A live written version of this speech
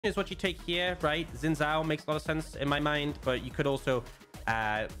is what you take here, right? Xin Zhao makes a lot of sense in my mind, but you could also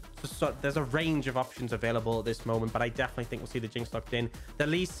there's a range of options available at this moment, but I definitely think we'll see the Jinx locked in. The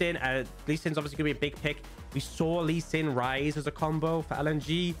Lee Sin's obviously going to be a big pick. We saw Lee Sin Ryze as a combo for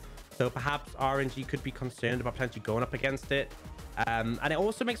LNG, so perhaps RNG could be concerned about potentially going up against it. And it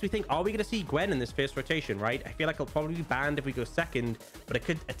also makes me think, are we going to see Gwen in this first rotation, right? I feel like it'll probably be banned if we go second, but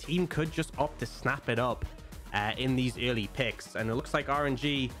a team could just opt to snap it up in these early picks. And it looks like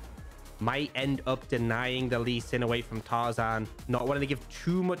RNG might end up denying the Lee Sin away from Tarzan, not wanting to give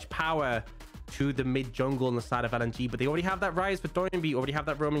too much power to the mid jungle on the side of LNG, but they already have that Ryze for Doinb, already have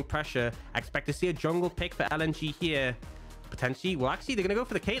that roaming pressure. I expect to see a jungle pick for LNG here. Potentially, well, actually, they're going to go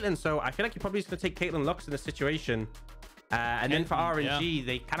for the Caitlyn, so I feel like you're probably just going to take Caitlyn Lux in this situation. And then for RNG,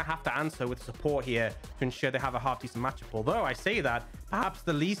 they kind of have to answer with support here to ensure they have a half-decent matchup. Although I say that, perhaps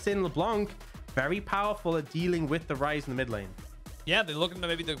the Lee Sin LeBlanc, very powerful at dealing with the Ryze in the mid lane. Yeah, they're looking to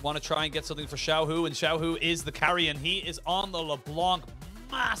maybe they want to try and get something for Xiaohu, and Xiaohu is the carry, and he is on the LeBlanc.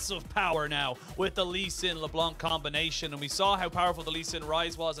 Massive power now with the Lee Sin LeBlanc combination, and we saw how powerful the Lee Sin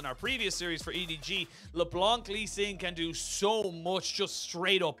Ryze was in our previous series for EDG. LeBlanc Lee Sin can do so much just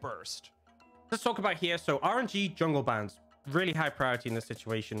straight up burst. Let's talk about here. So RNG jungle bans, really high priority in this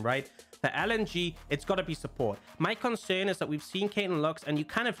situation, right? The LNG, it's got to be support. My concern is that we've seen Caitlyn Lux, and you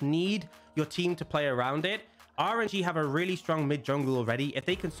kind of need your team to play around it. RNG have a really strong mid jungle already. If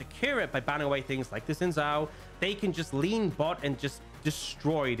they can secure it by banning away things like this Xin Zhao, they can just lean bot and just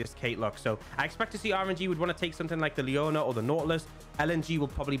destroy this Caitlyn Lux. So I expect to see RNG would want to take something like the Leona or the Nautilus. LNG will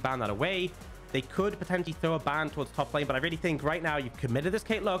probably ban that away. They could potentially throw a ban towards top lane, but I really think right now you've committed this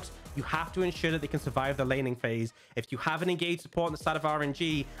Caitlyn Lux. You have to ensure that they can survive the laning phase. If you have an engaged support on the side of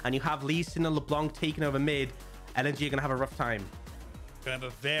RNG and you have Lee Sin and LeBlanc taking over mid, LNG are going to have a rough time. Gonna have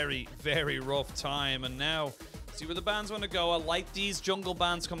a very, very rough time. And now, see where the bans want to go. I like these jungle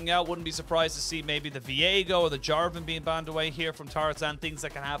bans coming out. Wouldn't be surprised to see maybe the Viego or the Jarvan being banned away here from Tarzan. Things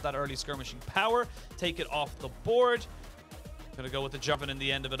that can have that early skirmishing power. Take it off the board. Gonna go with the Jarvan in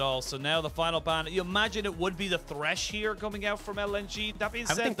the end of it all. So now the final ban. You imagine it would be the Thresh here coming out from LNG. That being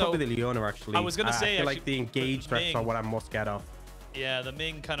said, I think though, probably the Leona actually. I was gonna say, I feel like the engaged threats are what I'm most scared of. Yeah, the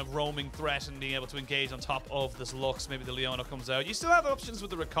Ming kind of roaming threat and being able to engage on top of this Lux. Maybe the Leona comes out. You still have options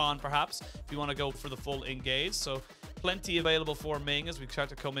with the Rakan, perhaps, if you want to go for the full engage. So plenty available for Ming as we start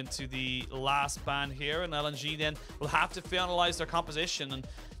to come into the last ban here. And LNG then will have to finalize their composition. And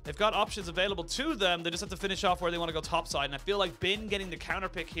they've got options available to them. They just have to finish off where they want to go topside. And I feel like Bin getting the counter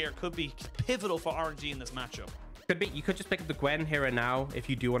pick here could be pivotal for RNG in this matchup. Could be. You could just pick up the Gwen here and now if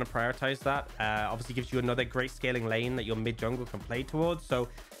you do want to prioritize that. Obviously gives you another great scaling lane that your mid jungle can play towards. So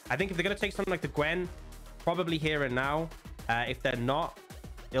I think if they're going to take something like the Gwen, probably here and now. If they're not,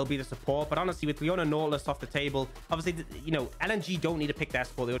 it'll be the support. But honestly, with Leona Nautilus off the table, obviously, you know, LNG don't need to pick their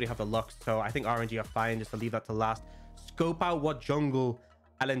support. They already have the Lux. So I think RNG are fine just to leave that to last. Scope out what jungle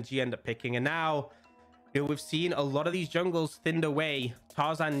LNG end up picking. And now, you know, we've seen a lot of these jungles thinned away.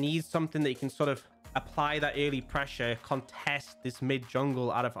 Tarzan needs something that he can sort of apply that early pressure, contest this mid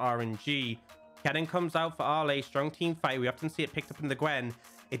jungle out of RNG. KEnnen comes out for RLA, strong team fight. We often see it picked up in the Gwen.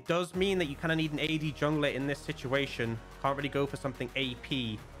 It does mean that you kind of need an AD jungler in this situation. Can't really go for something AP.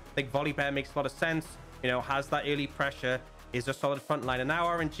 I think Volibear makes a lot of sense. You know, has that early pressure, is a solid front line. And now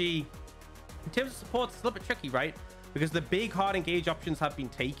RNG, in terms of support, it's a little bit tricky, right? Because the big hard engage options have been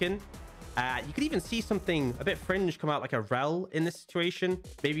taken. You could even see something a bit fringe come out like a Rel in this situation.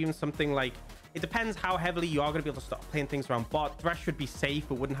 Maybe even something like, it depends how heavily you are going to be able to start playing things around bot. Thresh would be safe,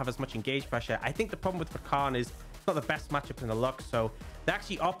 but wouldn't have as much engage pressure. I think the problem with Rakan is it's not the best matchup in the Lux. So they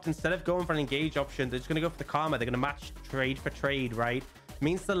actually opt, instead of going for an engage option, they're just going to go for the Karma. They're going to match trade for trade, right?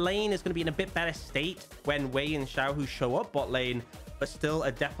 Means the lane is going to be in a bit better state when Wei and Xiaohu show up bot lane, but still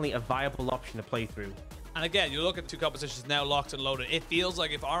definitely a viable option to play through. And again, you look at the two compositions now locked and loaded. It feels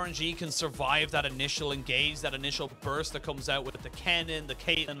like if RNG can survive that initial engage, that initial burst that comes out with the KEnnen, the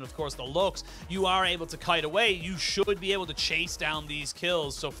Caitlyn, and of course the Lux, you are able to kite away. You should be able to chase down these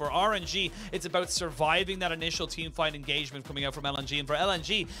kills. So for RNG, it's about surviving that initial team fight engagement coming out from LNG. And for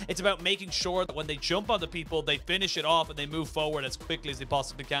LNG, it's about making sure that when they jump on the people, they finish it off and they move forward as quickly as they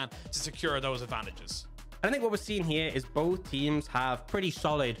possibly can to secure those advantages. I think what we're seeing here is both teams have pretty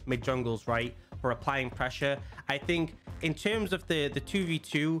solid mid jungles, right, for applying pressure. I think in terms of the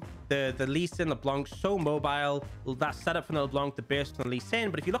 2v2, the Lee Sin LeBlanc, so mobile, that setup from the LeBlanc, the burst from the Lee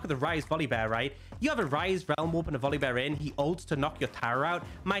Sin. But if you look at the Ryze Volibear, right, you have a Ryze Realm Warp and a Volibear in, he ults to knock your tower out.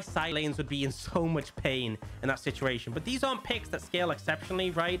 My side lanes would be in so much pain in that situation. But these aren't picks that scale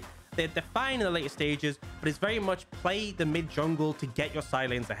exceptionally, right? They're fine in the later stages, but it's very much play the mid jungle to get your side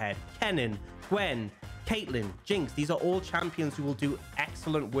lanes ahead. KEnnen, Gwen, Caitlyn, Jinx, these are all champions who will do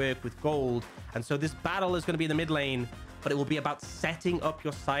excellent work with gold. And so this battle is going to be in the mid lane, but it will be about setting up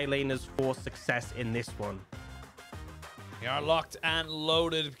your side laners for success in this one. We are locked and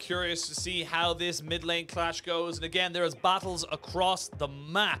loaded. Curious to see how this mid lane clash goes. And again, there is battles across the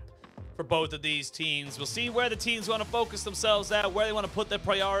map for both of these teams. We'll see where the teams want to focus themselves out, where they want to put their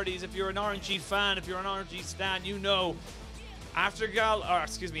priorities. If you're an RNG fan, if you're an RNG stan, you know after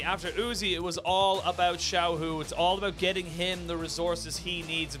after Uzi, it was all about Xiaohu. It's all about getting him the resources he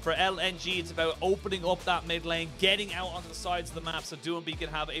needs. And for LNG, it's about opening up that mid lane, getting out onto the sides of the map so Doinb can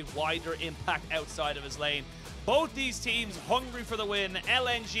have a wider impact outside of his lane. Both these teams hungry for the win.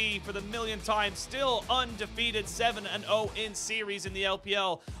 LNG for the millionth time, still undefeated, 7-0 in series in the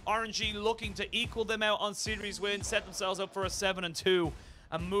LPL. RNG looking to equal them out on series win, set themselves up for a 7-2.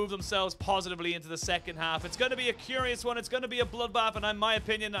 And move themselves positively into the second half. It's going to be a curious one. It's going to be a bloodbath, and in my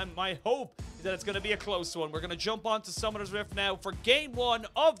opinion, and my hope is that it's going to be a close one. We're going to jump on to Summoner's Rift now for game 1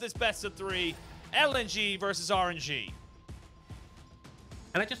 of this best of 3, LNG versus RNG.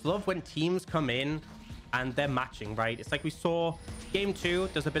 And I just love when teams come in and they're matching, right? It's like we saw game 2.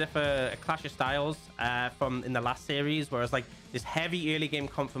 There's a bit of a clash of styles from in the last series, whereas like this heavy early game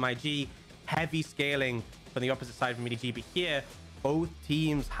comp from IG, heavy scaling from the opposite side from EDG, but here both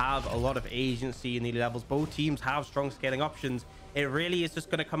teams have a lot of agency in the levels. Both teams have strong scaling options. It really is just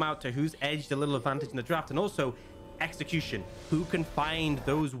going to come out to who's edged a little advantage in the draft, and also execution. Who can find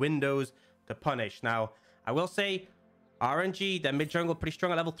those windows to punish? Now, I will say RNG, their mid jungle pretty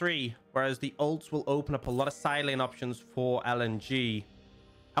strong at level 3, whereas the ults will open up a lot of side lane options for LNG.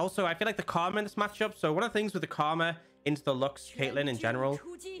 Also, I feel like the Karma in this matchup. So one of the things with the Karma into the Lux Caitlyn in general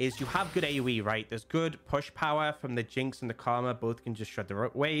is you have good AoE, right? There's good push power from the Jinx and the Karma. Both can just shred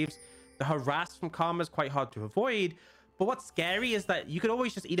the waves. The harass from Karma is quite hard to avoid, but what's scary is that you could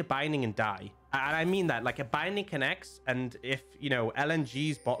always just eat a binding and die. And I mean that, like, a binding connects, and if, you know,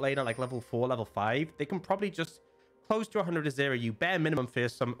 LNG's bot lane are like level 4, level 5, they can probably just close to 100 to 0 you, bare minimum for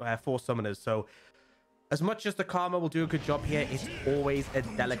some 4 summoners. So as much as the Karma will do a good job here, it's always a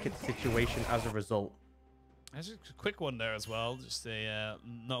delicate situation as a result. There's a quick one there as well. Just a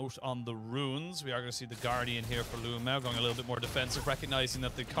note on the runes. We are going to see the Guardian here for LvMao going a little bit more defensive, recognizing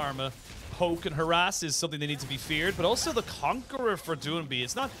that the Karma poke and harass is something they need to be feared, but also the Conqueror for Doinb.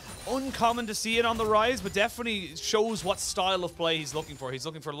 It's not uncommon to see it on the Ryze, but definitely shows what style of play he's looking for. He's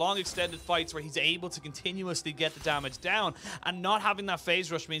looking for long extended fights where he's able to continuously get the damage down, and not having that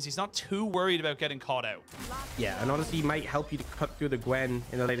phase rush means he's not too worried about getting caught out. Yeah, and honestly, he might help you to cut through the Gwen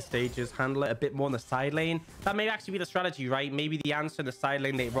in the later stages, handle it a bit more in the side lane. That may actually be the strategy, right? Maybe the answer in the side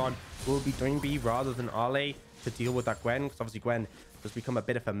lane later on will be Doinb rather than Arle to deal with that Gwen, because obviously Gwen has become a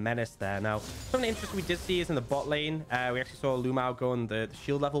bit of a menace there. Now, something interesting we did see is in the bot lane. We actually saw LvMao go on the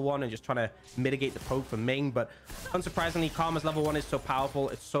shield level 1 and just trying to mitigate the poke from Ming, but unsurprisingly, Karma's level 1 is so powerful,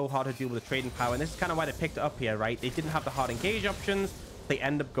 it's so hard to deal with the trading power, and this is kind of why they picked it up here, right? They didn't have the hard engage options. They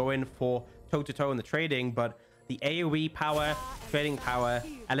end up going for toe-to-toe in the trading, but the AoE power, trading power,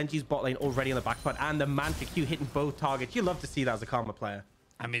 LNG's bot lane already on the back foot, and the Manta Q hitting both targets. You love to see that as a Karma player.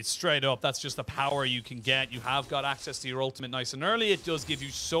 I mean, straight up, that's just the power you can get. You have got access to your ultimate nice and early. It does give you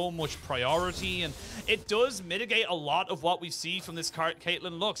so much priority, and it does mitigate a lot of what we see from this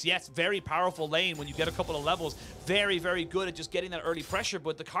Caitlyn Lux. Yes, very powerful lane when you get a couple of levels. Very, very good at just getting that early pressure,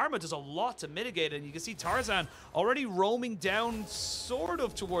 but the Karma does a lot to mitigate it, and you can see Tarzan already roaming down sort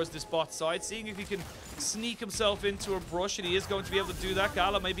of towards this bot side, seeing if he can sneak himself into a brush, and he is going to be able to do that.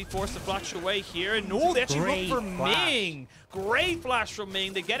 Gala may be forced to flash away here. No, they actually look for Ming. Great flash from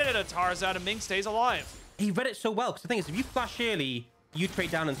Ming. They get it at Tarzan, and Ming stays alive. He read it so well, because the thing is, if you flash early, you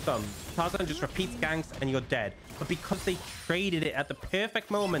trade down and stun. Tarzan just repeats ganks, and you're dead. But because they traded it at the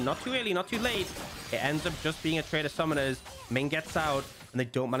perfect moment, not too early, not too late, it ends up just being a trade of summoners. Ming gets out, and they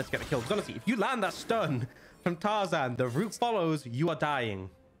don't manage to get the kill. Because honestly, if you land that stun from Tarzan, the root follows, you are dying.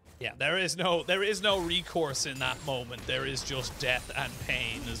 Yeah, there is no recourse in that moment. There is just death and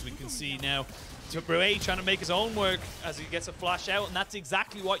pain, as we can see now. Brue trying to make his own work as he gets a flash out, and that's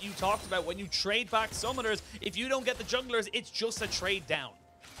exactly what you talked about. When you trade back summoners, if you don't get the junglers, it's just a trade down.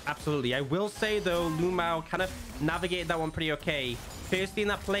 Absolutely. I will say, though, LvMao kind of navigated that one pretty okay. Firstly, in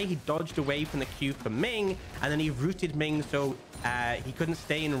that play, he dodged away from the Q from Ming, and then he rooted Ming so he couldn't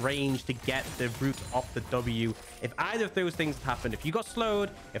stay in range to get the root off the W. If either of those things happened, if you got slowed,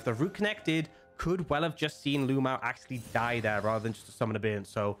 if the root connected, could well have just seen LvMao actually die there rather than just a summoner burn.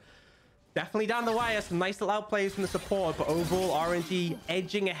 So definitely down the wire, some nice little outplays from the support, but overall RNG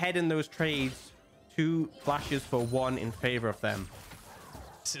edging ahead in those trades. 2 flashes for 1 in favor of them.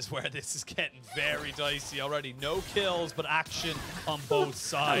 This is where this is getting very dicey already. No kills, but action on both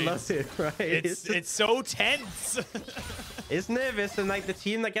sides. I love it, right? It's so tense. It's nervous, and like the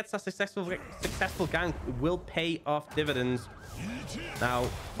team that gets that successful gank will pay off dividends. Now,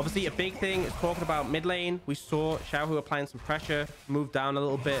 obviously, a big thing is talking about mid lane. We saw Xiaohu applying some pressure, move down a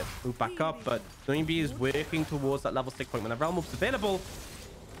little bit, move back up, but Doinb is working towards that level 6 point. When the realm up's available,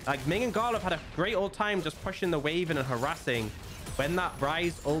 like Ming and Gala have had a great old time just pushing the wave in and harassing. When that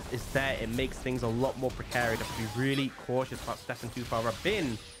Ryze ult is there, it makes things a lot more precarious. You have to be really cautious about stepping too far up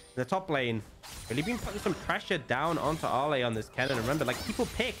in the top lane. Really been putting some pressure down onto Arle on this Kennen. And remember, like, people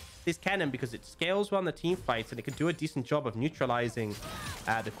pick this Kennen because it scales well in the team fights and it can do a decent job of neutralizing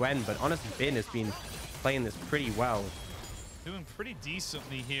the Gwen. But honestly, Bin has been playing this pretty well. Doing pretty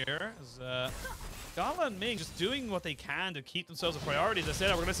decently here. As, Gala and Ming just doing what they can to keep themselves a priority. As I said,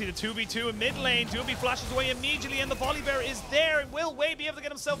 we're going to see the 2v2 in mid lane. Doinb flashes away immediately, and the Volibear is there. Will Wei be able to get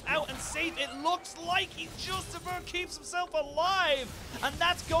himself out and safe? It looks like he just about keeps himself alive, and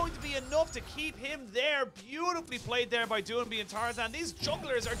that's going to be enough to keep him there. Beautifully played there by Doinb and Tarzan. These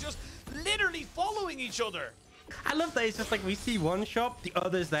junglers are just literally following each other. I love that it's just like we see one shop, the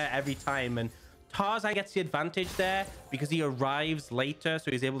other's there every time, and Tarzan gets the advantage there because he arrives later, so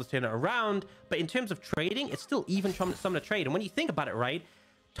he's able to turn it around. But in terms of trading, it's still even some to trade. And when you think about it, right,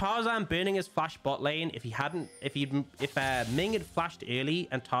 Tarzan burning his flash bot lane, if Ming had flashed early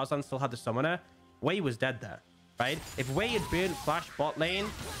and Tarzan still had the summoner, Wei was dead there, right? If Wei had burned flash bot lane,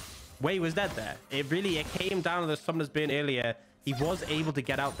 Wei was dead there. It came down to the summoner's burn earlier. He was able to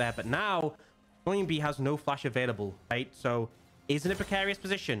get out there, but now Doinb has no flash available, right? So he's in a precarious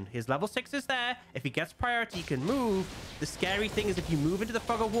position. His level 6 is there. If he gets priority, he can move. The scary thing is if you move into the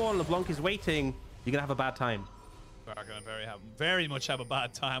fog of war and LeBlanc is waiting, you're gonna have a bad time. Are gonna very much have a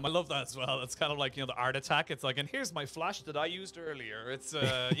bad time. I love that as well. It's kind of like, you know, the art attack. It's like, and here's my flash that I used earlier. It's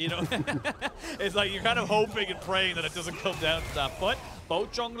you know, it's like you're kind of hoping and praying that it doesn't come down to that. But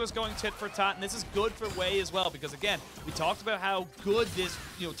both junglers going tit for tat, and this is good for Wei as well, because again, we talked about how good this,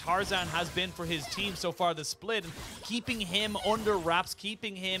 you know, Tarzan has been for his team so far this split, and keeping him under wraps,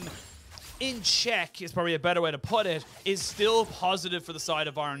 keeping him in check is probably a better way to put it, is still positive for the side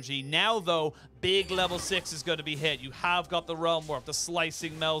of RNG. Now, though, big level 6 is going to be hit. You have got the Realm Warp, the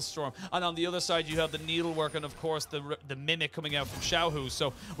Slicing Maelstrom, and on the other side, you have the Needlework and, of course, the Mimic coming out from Xiaohu.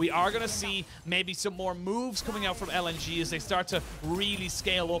 So we are going to see maybe some more moves coming out from LNG as they start to really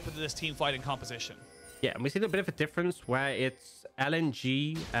scale up into this team fighting composition. Yeah, and we see a bit of a difference where it's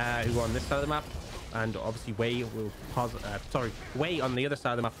LNG who are on this side of the map, and obviously Wei will Wei on the other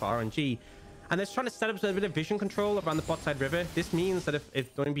side of the map for RNG. And they're trying to set up a bit of vision control around the bot side river. This means that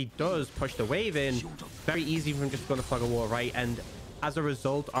if Doinb does push the wave in, very easy for him just to go on the flag of war, right? And as a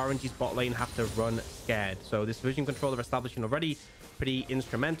result, RNG's bot lane have to run scared. So this vision control they're establishing already, pretty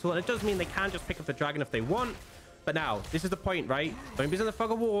instrumental. And it does mean they can just pick up the dragon if they want. But now, this is the point, right? Doinb's in the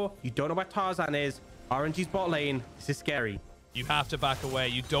fog of war. You don't know where Tarzan is. RNG's bot lane. This is scary. You have to back away.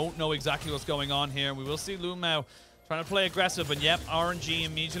 You don't know exactly what's going on here. We will see LvMao trying to play aggressive, and yep, RNG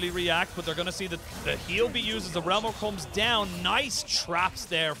immediately react, but they're going to see the heal be used as the Realm comes down. Nice traps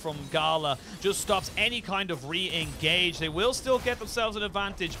there from Gala. Just stops any kind of re-engage. They will still get themselves an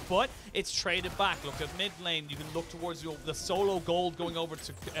advantage, but it's traded back. Look at mid lane. You can look towards the solo gold going over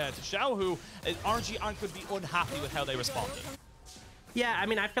to Xiaohu. RNG aren't going to be unhappy with how they responded. Yeah, I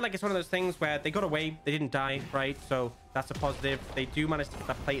mean, I feel like it's one of those things where they got away, they didn't die, right? So that's a positive. They do manage to get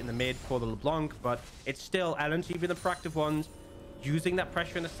that plate in the mid for the LeBlanc, but it's still LNG being the proactive ones, using that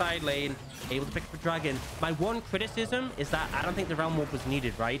pressure in the side lane, able to pick up a dragon. My one criticism is that I don't think the Realm Warp was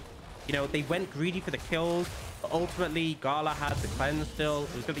needed, right? You know, they went greedy for the kills, but ultimately Gala had the cleanse still.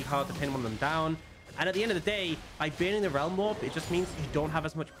 It was going to be hard to pin one of them down. And at the end of the day, by burning the Realm Warp, it just means you don't have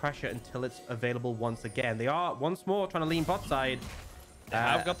as much pressure until it's available once again. They are once more trying to lean bot side.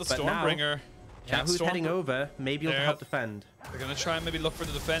 I've got the Stormbringer. Yeah, who's heading over? Maybe he'll help defend. They're going to try and maybe look for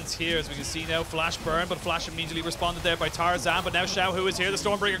the defense here. As we can see now, Flash burn, but Flash immediately responded there by Tarzan. But now Xiaohu is here. The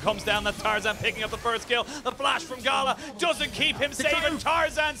Stormbringer comes down. That's Tarzan picking up the first kill. The Flash from Gala doesn't keep him safe, and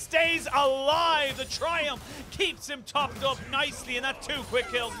Tarzan stays alive. The Triumph keeps him topped up nicely, and that's 2 quick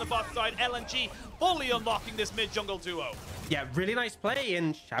kills on the bot side. LNG fully unlocking this mid-jungle duo. Yeah, really nice play,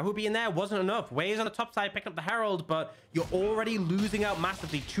 and Xiaohu being there wasn't enough. Wei's on the top side, picking up the Herald, but you're already losing out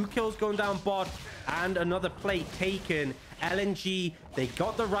massively. 2 kills going down bot, and another plate taken. LNG, they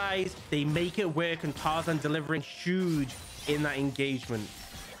got the Ryze, they make it work, and Tarzan delivering huge in that engagement.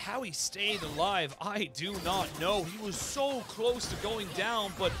 How he stayed alive, I do not know. He was so close to going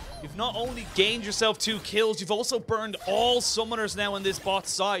down, but you've not only gained yourself 2 kills, you've also burned all summoners now on this bot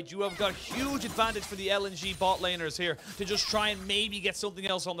side. You have got huge advantage for the LNG bot laners here to just try and maybe get something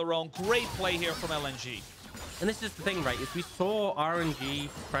else on their own. Great play here from LNG. And this is the thing, right, is we saw RNG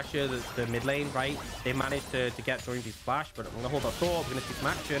pressure the mid lane, right? They managed to get Doinb's flash, but I'm going to hold our thought. We're going to see some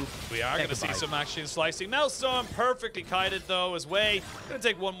action. We are going to see some action. Slicing Maelstrom, perfectly kited though as Wei. Going to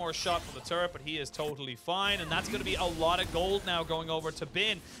take one more shot for the turret, but he is totally fine. And that's going to be a lot of gold now going over to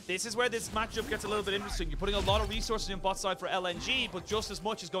Bin. This is where this matchup gets a little bit interesting. You're putting a lot of resources in bot side for LNG, but just as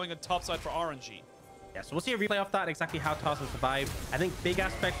much is going on top side for RNG. Yeah, so we'll see a replay of that, exactly how Tarzan survived. I think big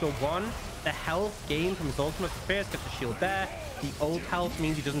aspects are, one, the health gained from his ultimate. The burst gets the shield there. The ult health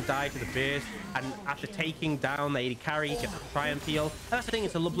means he doesn't die to the burst. And after taking down the AD carry, he gets a triumph heal. And that's the thing,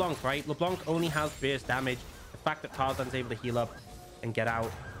 it's a LeBlanc, right? LeBlanc only has burst damage. The fact that Tarzan's able to heal up and get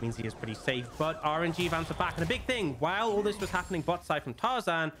out means he is pretty safe. But RNG advanced back. And a big thing, while all this was happening bot side from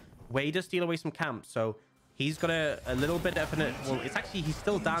Tarzan, Wei does steal away some camps. So he's got a little bit of an... Well, it's actually, he's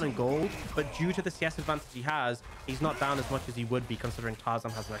still down in gold, but due to the CS advantage he has, he's not down as much as he would be considering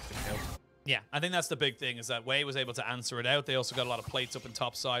Tarzan has an extra kill. Yeah, I think that's the big thing, is that Wei was able to answer it out. They also got a lot of plates up in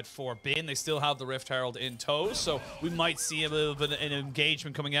top side for Bin. They still have the Rift Herald in tow, so we might see a little bit of an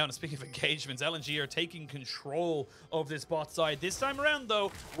engagement coming out. And speaking of engagements, LNG are taking control of this bot side. This time around,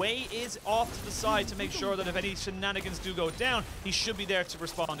 though, Wei is off to the side to make sure that if any shenanigans do go down, he should be there to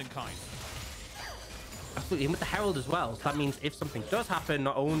respond in kind. Absolutely, and with the Herald as well. So that means if something does happen,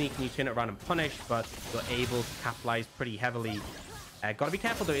 not only can you turn it around and punish, but you're able to capitalize pretty heavily. Gotta be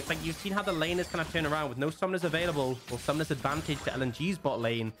careful though. It's like you've seen how the laners kind of turn around with no summoners available or summoners advantage to LNG's bot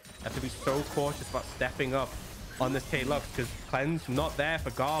lane. You have to be so cautious about stepping up on this K-Lux because Cleanse not there for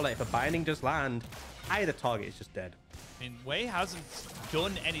Gala. If a binding does land, either target is just dead. I mean, Wei hasn't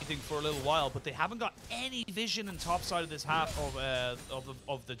done anything for a little while, but they haven't got any vision in top side of this half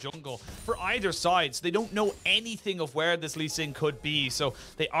of the jungle for either side. So they don't know anything of where this Lee Sin could be. So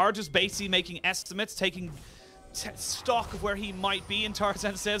they are just basically making estimates, taking stock of where he might be. And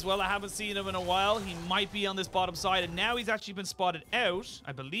Tarzan says, well, I haven't seen him in a while. He might be on this bottom side. And now he's actually been spotted out.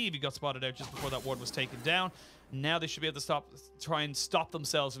 I believe he got spotted out just before that ward was taken down. Now they should be able to try and stop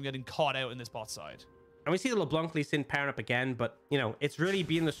themselves from getting caught out in this bot side. And we see the LeBlanc Lee Sin pairing up again, but, you know, it's really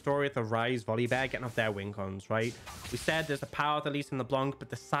been the story of the Ryze Volibear getting off their wing cons, right? We said there's the power of the Lee Sin LeBlanc,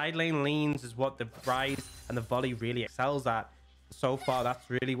 but the side lane leans is what the Ryze and the Volley really excels at. So far, that's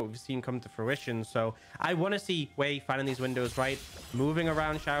really what we've seen come to fruition. So I want to see Wei finding these windows, right? Moving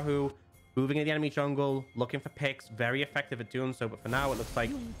around Xiaohu, moving in the enemy jungle, looking for picks, very effective at doing so. But for now, it looks like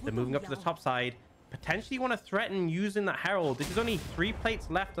they're moving up to the top side. Potentially want to threaten using that Herald. There's only 3 plates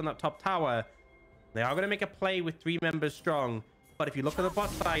left on that top tower. They are going to make a play with 3 members strong. But if you look at the bot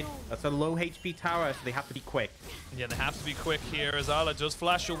side, that's a low HP tower, so they have to be quick. Yeah, they have to be quick here. As Ala does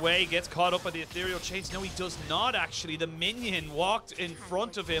flash away, gets caught up by the ethereal chase. No, he does not, actually. The minion walked in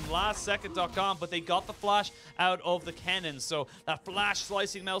front of him last second.com, but they got the flash out of the KEnnen. So that flash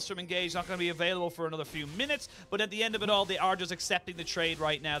slicing Maelstrom engage not going to be available for another few minutes. But at the end of it all, they are just accepting the trade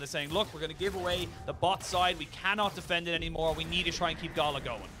right now. They're saying, look, we're going to give away the bot side. We cannot defend it anymore. We need to try and keep Gala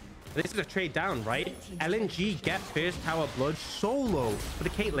going. This is a trade down, right? LNG get first tower blood solo for the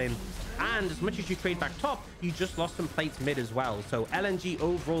Caitlyn. And as much as you trade back top, you just lost some plates mid as well. So LNG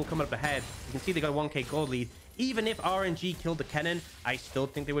overall coming up ahead. You can see they got a 1k gold lead. Even if RNG killed the KEnnen, I still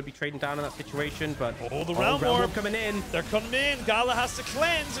think they would be trading down in that situation. But the round warp coming in. They're coming in. Gala has to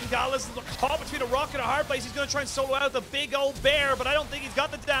cleanse, and Gala's caught between a rock and a hard place. He's going to try and solo out the big old bear, but I don't think he's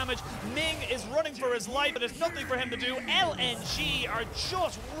got the damage. Ming is running for his life, but there's nothing for him to do. LNG are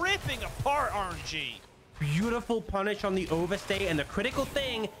just ripping apart RNG. Beautiful punish on the overstay, and the critical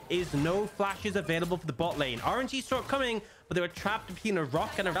thing is no flashes available for the bot lane. RNG saw it coming, but they were trapped between a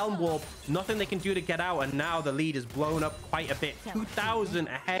rock and a realm warp. Nothing they can do to get out, and now the lead is blown up quite a bit. 2,000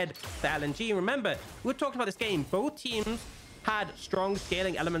 ahead to LNG. And remember, we were talking about this game. Both teams had strong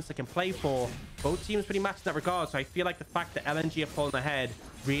scaling elements they can play for. Both teams pretty matched in that regard, so I feel like the fact that LNG are pulling ahead,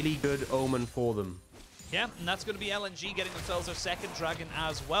 really good omen for them. Yeah, and that's going to be LNG getting themselves their second dragon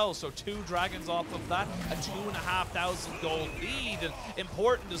as well. So 2 dragons off of that, a 2,500 gold lead. And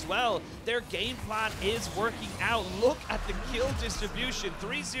important as well, their game plan is working out. Look at the kill distribution.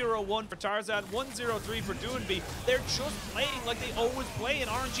 3-0-1 for Tarzan, 1-0-3 for Doinb. They're just playing like they always play, and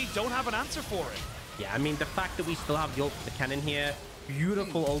RNG don't have an answer for it. Yeah, I mean, the fact that we still have the ult for the KEnnen here,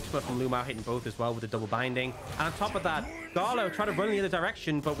 beautiful ultimate from LvMao hitting both as well with the double binding. And on top of that, Gala trying to run in the other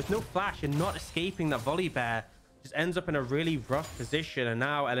direction, but with no flash and not escaping that Volibear, just ends up in a really rough position. And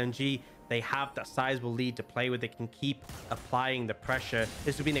now LNG, They have that sizable lead to play with. They can keep applying the pressure.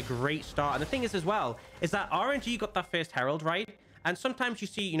 This has been a great start. And the thing is as well, is that RNG got that first Herald, right? And sometimes you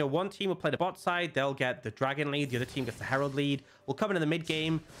see, you know, one team will play the bot side. They'll get the dragon lead. The other team gets the Herald lead. We'll come into the mid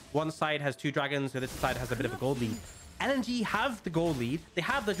game. One side has 2 dragons. The other side has a bit of a gold lead. LNG have the gold lead. They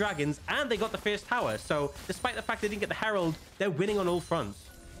have the dragons and they got the first tower. So despite the fact they didn't get the Herald, they're winning on all fronts.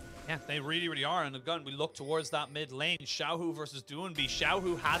 Yeah, they really, really are. And again, we look towards that mid lane. Xiaohu versus Doinb.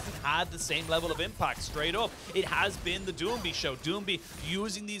 Xiaohu hasn't had the same level of impact. Straight up, it has been the Doinb show. Doinb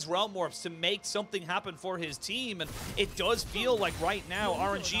using these realm warps to make something happen for his team. And it does feel like right now,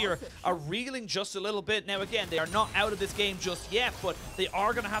 RNG are reeling just a little bit. Now, again, they are not out of this game just yet, but they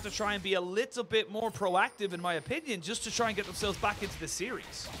are going to have to try and be a little bit more proactive, in my opinion, just to try and get themselves back into the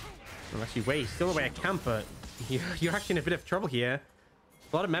series. Well, actually, wait, still away at camp, but you're actually in a bit of trouble here.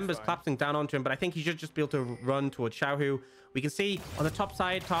 A lot of members collapsing down onto him, but I think he should just be able to run towards Xiaohu. We can see on the top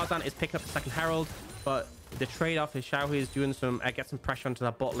side, Tarzan is picking up the second Herald, but the trade-off is Xiaohu is doing some, get some pressure onto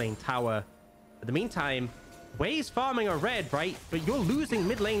that bot lane tower. In the meantime, Wei's farming a red, right? But you're losing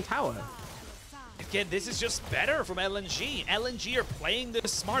mid lane tower. Again, this is just better from LNG. LNG are playing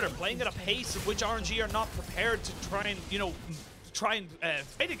this smarter, playing at a pace of which RNG are not prepared to try and, you know,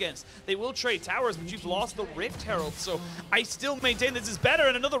 fight against. They will trade towers, but you've lost the Rift Herald, so I still maintain this is better.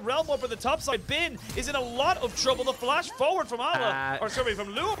 And another realm up on the top side. Bin is in a lot of trouble. The flash forward from Ala, or sorry,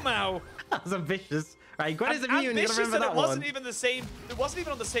 from LvMao. That was ambitious. Right, Gwen is immune. You gotta remember that it wasn't even the same. It wasn't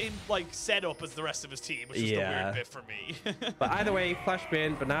even on the same like setup as the rest of his team, which is the weird bit for me. But either way, flash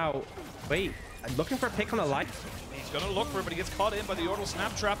bin. But now, wait, I'm looking for a pick on the light. He's gonna look for it, but he gets caught in by the orbital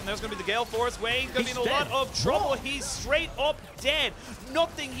snap trap, and there's gonna be the Gale Force. Wei's gonna be in a lot of trouble. He's straight up dead.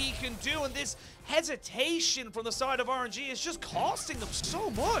 Nothing he can do, and this hesitation from the side of RNG is just costing them so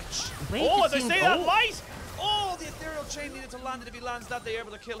much. Oh, as I say that, light! Oh, the ethereal chain needed to land, and if he lands that, they're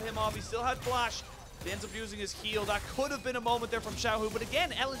able to kill him off. He still had flash. He ends up using his heal. That could have been a moment there from Xiaohu, but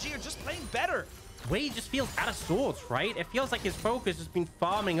again, LNG are just playing better. Wei just feels out of sorts, right? It feels like his focus has been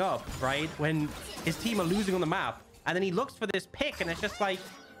farming up, right? When his team are losing on the map. And then he looks for this pick, and it's just like,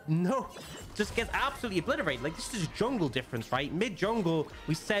 no, just gets absolutely obliterated. Like, this is jungle difference, right? Mid-jungle,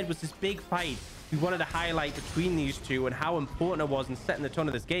 we said, was this big fight we wanted to highlight between these two and how important it was in setting the tone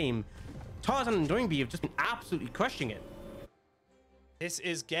of this game. Tarzan and Doinb have just been absolutely crushing it. This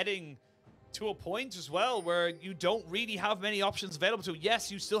is getting to a point as well where you don't really have many options available to. Yes,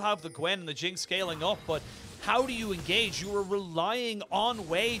 you still have the Gwen and the Jinx scaling up, but how do you engage? You are relying on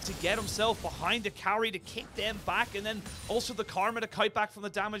Wei to get himself behind the carry to kick them back, and then also the Karma to kite back from the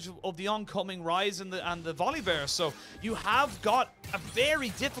damage of the oncoming Ryze and the Volibear. So you have got a very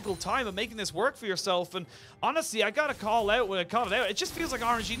difficult time of making this work for yourself. And honestly, I gotta call out when I call it out. It just feels like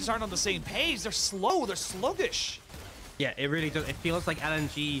RNG just aren't on the same page. They're slow. They're sluggish. Yeah, it really does. It feels like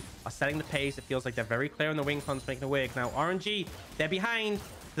LNG are setting the pace. It feels like they're very clear on the wing cons making it work. Now, RNG, they're behind.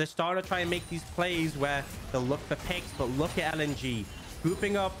 They're starting to try and make these plays where they'll look for picks, but look at LNG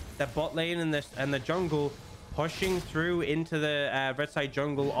grouping up their bot lane and the jungle, pushing through into the red side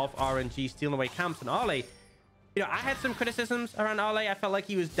jungle of RNG, stealing away camps. And Ale, you know, I had some criticisms around Ale. I felt like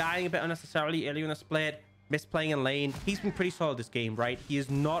he was dying a bit unnecessarily earlier in the split, misplaying in lane. He's been pretty solid this game, right? He is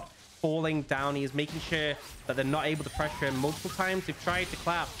not falling down. He is making sure that they're not able to pressure him. Multiple times they've tried to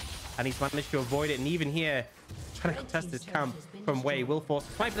clap, and he's managed to avoid it. And even here, trying to contest this camp from Wei will force a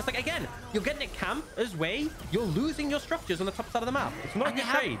fight. But it's like, again, you're getting a camp as Wei. You're losing your structures on the top side of the map. It's not a good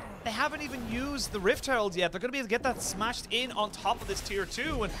trade. They haven't even used the Rift Herald yet. They're going to be able to get that smashed in on top of this tier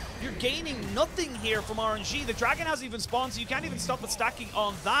 2. And you're gaining nothing here from RNG. The Dragon hasn't even spawned, so you can't even stop it stacking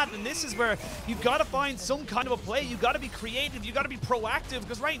on that. And this is where you've got to find some kind of a play. You've got to be creative. You've got to be proactive,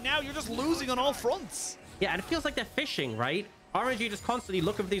 because right now you're just losing on all fronts. Yeah, and it feels like they're fishing, right? RNG just constantly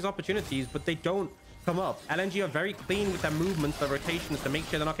looking for these opportunities, but they don't come up. LNG are very clean with their movements, their rotations, to make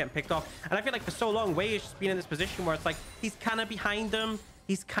sure they're not getting picked off. And I feel like for so long, Wei has just been in this position where it's like he's kind of behind them.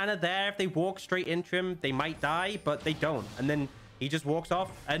 He's kind of there. If they walk straight into him, they might die, but they don't. And then he just walks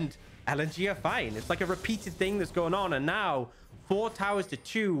off, and LNG are fine. It's like a repeated thing that's going on. And now 4 towers to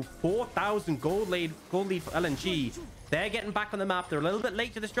 2, 4,000 gold lead for LNG. They're getting back on the map. They're a little bit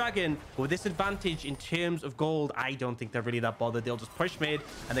late to this dragon, but with this advantage in terms of gold, I don't think they're really that bothered. They'll just push mid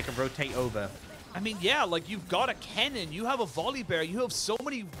and they can rotate over. I mean, yeah, like you've got a KEnnen, you have a Volibear, you have so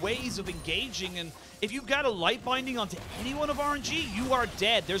many ways of engaging, and if you've got a light binding onto any one of RNG, you are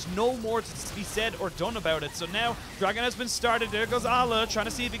dead. There's no more to be said or done about it. So now Dragon has been started. There goes Ala, trying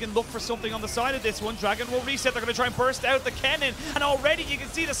to see if he can look for something on the side of this one. Dragon will reset. They're going to try and burst out the KEnnen, and already you can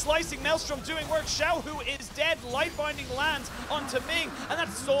see the slicing Maelstrom doing work. Xiaohu is dead. Light binding lands onto Ming, and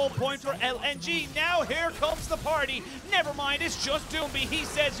that's soul point for LNG. Now here comes the party. Never mind, it's just Doinb. He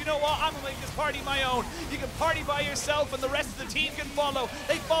says, you know what, I'm going to make this party my own. You can party by yourself, and the rest of the team can follow.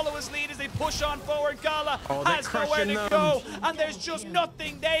 They follow his lead as they push on forward. Gala has nowhere to go, and there's just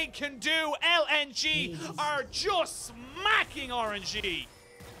nothing they can do. LNG are just smacking RNG.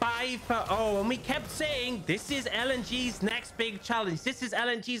 5-0, and we kept saying this is LNG's next big challenge. This is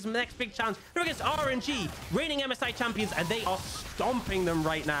LNG's next big challenge. They're against RNG, reigning MSI champions, and they are stomping them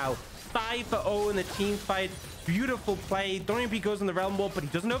right now. 5-0 in the team fight. Beautiful play. Doinb goes in the realm wall, but he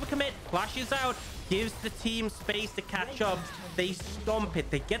doesn't overcommit. Flashes out, gives the team space to catch up. They stomp it.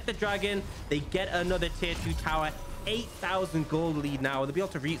 They get the dragon. They get another tier 2 tower. 8,000 gold lead now. They'll be able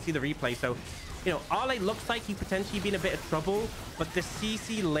to see the replay. So, you know, Ale looks like he potentially be in a bit of trouble, but the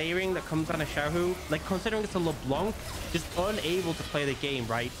CC layering that comes on a Xiaohu, like considering it's a LeBlanc, just unable to play the game,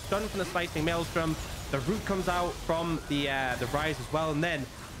 right? Stunned from the slicing Maelstrom. The root comes out from the Ryze as well, and then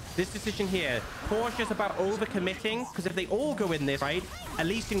this decision here, cautious about overcommitting, because if they all go in this, right, at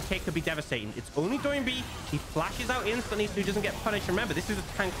least in kick could be devastating. It's only Doinb. He flashes out instantly so he doesn't get punished. Remember, this is a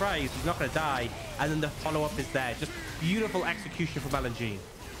tank Ryze. He's not going to die. And then the follow-up is there. Just beautiful execution from LNG.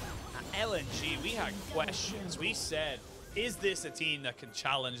 LNG, we had questions. We said, is this a team that can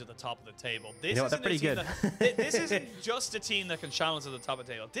challenge at the top of the table? This they're pretty good. This isn't just a team that can challenge at the top of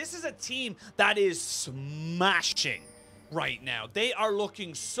the table. This is a team that is smashing right now. They are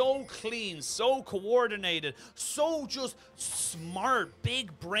looking so clean, so coordinated, so just smart,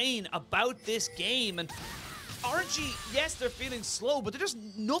 big brain about this game. And RNG, yes, they're feeling slow, but there's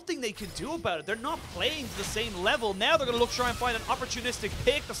nothing they can do about it. They're not playing to the same level. Now they're going to look try and find an opportunistic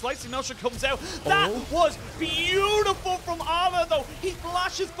pick. The slicing Maelstrom comes out. That was beautiful from Ala, though. He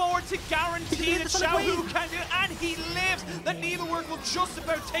flashes forward to guarantee that Xiaohu can do it, and he lives. The needlework will just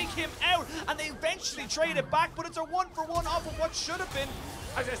about take him out, and they eventually trade it back, but it's a 1-for-1 off of what should have been,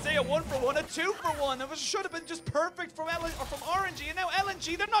 as I say, a 1-for-1, a 2-for-1. It should have been just perfect from RNG, and now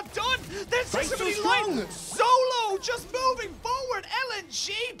LNG, they're not done. There's so many lines. Solo just moving forward.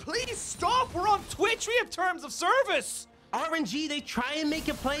 LNG, please stop. We're on Twitch. We have terms of service. RNG, they try and make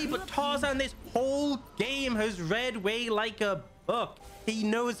a play, but Tarzan this whole game has read way like a book. He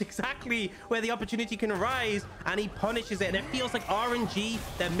knows exactly where the opportunity can arise, and he punishes it. And it feels like RNG,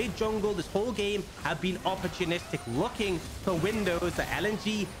 their mid jungle this whole game, have been opportunistic, looking for windows that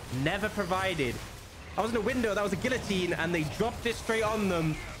LNG never provided. That wasn't a window, that was a guillotine, and they dropped it straight on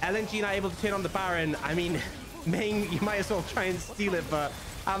them. LNG not able to turn on the Baron. I mean, Ming, you might as well try and steal it, but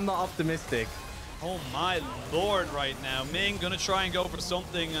I'm not optimistic. Oh my lord right now. Ming gonna try and go for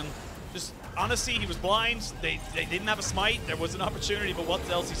something, and just honestly, he was blind. They didn't have a smite. There was an opportunity, but what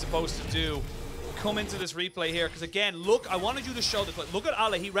else he's supposed to do? Come into this replay here, because again, look, I wanted you to show this. Look at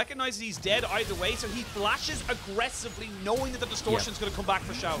Ale. He recognizes he's dead either way, so he flashes aggressively, knowing that the distortion's going to come back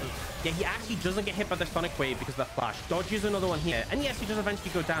for Xiaohu. Yeah, he actually doesn't get hit by the sonic wave because of that flash. Dodges another one here, and yes, he does eventually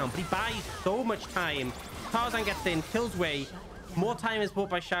go down, but he buys so much time. Tarzan gets in, kills Wei. More time is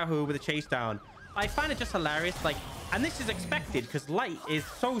bought by Xiaohu with a chase down. I find it just hilarious, like, and this is expected because light is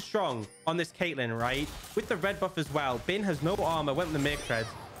so strong on this Caitlyn, right? With the red buff as well. Bin has no armor, went with the Mirk Treads.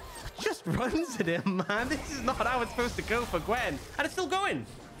 Just runs at him, man. This is not how it's supposed to go for Gwen. And it's still going.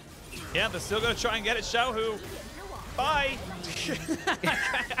 Yeah, they're still going to try and get it. Xiaohu, bye.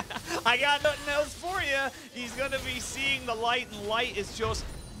 I got nothing else for you. He's going to be seeing the light, and light is just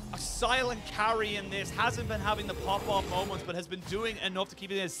a silent carry in this. Hasn't been having the pop-off moments, but has been doing enough to keep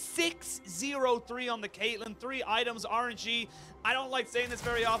it in. 6-0-3 on the Caitlyn. 3 items, RNG. I don't like saying this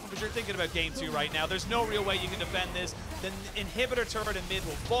very often, but you're thinking about game 2 right now. There's no real way you can defend this. The inhibitor turret in mid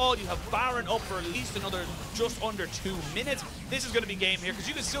will fall. You have Baron up for at least another just under 2 minutes. This is going to be game here, because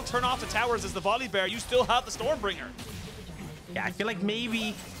you can still turn off the towers as the Volibear. You still have the Stormbringer. Yeah, I feel like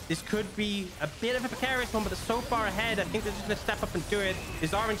maybe this could be a bit of a precarious one, but they're so far ahead. I think they're just going to step up and do it.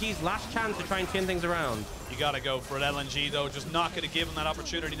 This is RNG's last chance to try and turn things around. You got to go for it. LNG, though, just not going to give him that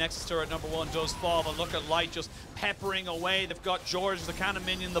opportunity. Nexus turret number 1 does fall, but look at Light just peppering away. They've got George, the cannon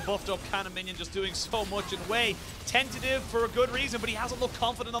minion, the buffed up cannon minion, just doing so much in way. Tentative for a good reason, but he hasn't looked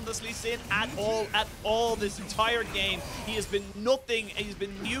confident on this Lee Sin at all this entire game. He has been nothing. He's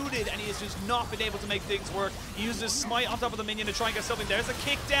been muted, and he has just not been able to make things work. He uses Smite on top of the minion to try and get something. There's a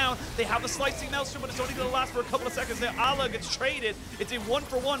kick down. They have the slicing Maelstrom, but it's only going to last for a couple of seconds. Now Ala gets traded. It's a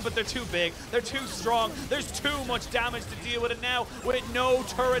 1-for-1, but they're too big. They're too strong. There's too much damage to deal with it now with no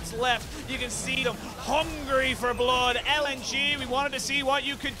turrets left. You can see them hungry for blood. LNG, we wanted to see what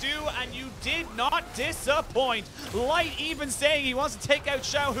you could do, and you did not disappoint. Light even saying he wants to take out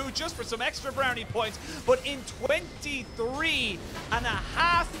Xiaohu just for some extra brownie points, but in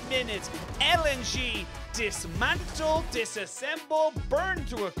 23.5 minutes, LNG dismantle, disassemble, burn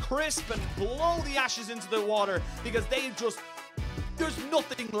to a crisp, and blow the ashes into the water because there's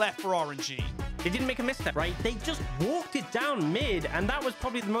nothing left for RNG. They didn't make a misstep, right? They just walked it down mid, and that was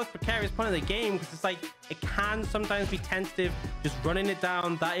probably the most precarious point of the game, because it's like, it can sometimes be tentative. Just running it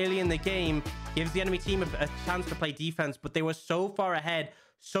down that early in the game gives the enemy team a chance to play defense, but they were so far ahead,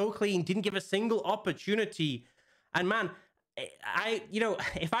 so clean, didn't give a single opportunity. And man,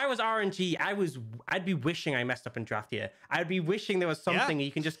 if I was RNG, I'd be wishing I messed up in draft here. I'd be wishing there was something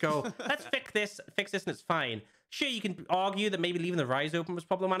you can just go, let's fix this, and it's fine. Sure, you can argue that maybe leaving the Ryze open was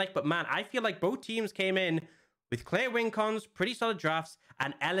problematic, but man, I feel like both teams came in with clear win cons, pretty solid drafts,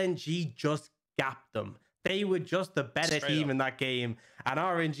 and LNG just gapped them. They were just the better team in that game. And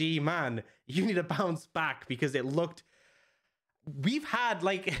RNG, man, you need to bounce back, because it looked... We've had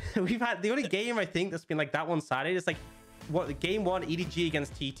the only game I think that's been like that one-sided is like, game 1 EDG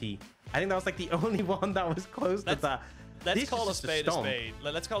against TT. I think that was like the only one that was close to that. Let's call a spade a spade.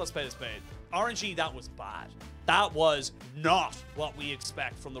 Let's call a spade a spade. RNG, that was bad. That was not what we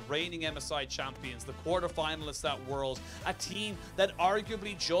expect from the reigning MSI champions, the quarterfinalists at Worlds, a team that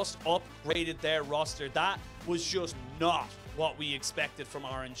arguably just upgraded their roster. That was just not what we expected from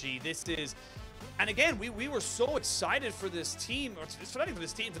RNG. This is... And again, we were so excited for this team, or not even for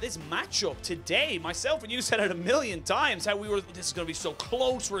this team, for this matchup today. Myself and you said it a million times how this is going to be so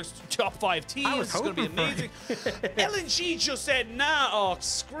close. We're top 5 teams. It's going to be amazing. LNG just said, nah, oh,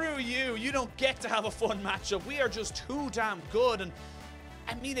 screw you. You don't get to have a fun matchup. We are just too damn good. And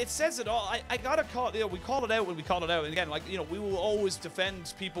I mean, it says it all. I gotta call it, we call it out when we call it out. And again, like, we will always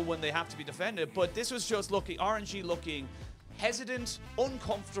defend people when they have to be defended. But this was just RNG looking hesitant,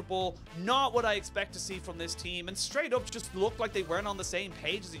 uncomfortable, not what I expect to see from this team, and straight up just looked like they weren't on the same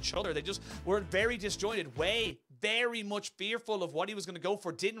page as each other. They just were very disjointed, very much fearful of what he was going to go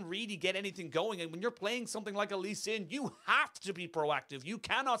for, didn't really get anything going. And when you're playing something like a Lee Sin, you have to be proactive. You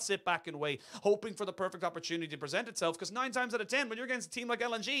cannot sit back and wait, hoping for the perfect opportunity to present itself, because 9 times out of 10, when you're against a team like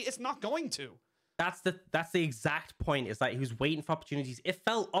LNG, it's not going to. That's the exact point, is that he was waiting for opportunities. It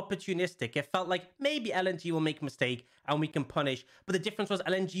felt opportunistic. It felt like maybe LNG will make a mistake and we can punish. But the difference was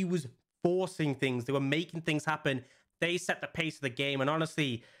LNG was forcing things. They were making things happen. They set the pace of the game. And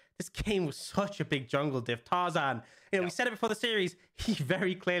honestly, this game was such a big jungle diff. Tarzan, we said it before the series, he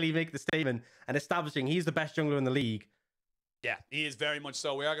very clearly made the statement and establishing he's the best jungler in the league. Yeah, he is very much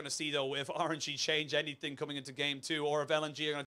so. We are going to see, though, if RNG change anything coming into game 2, or if LNG are going to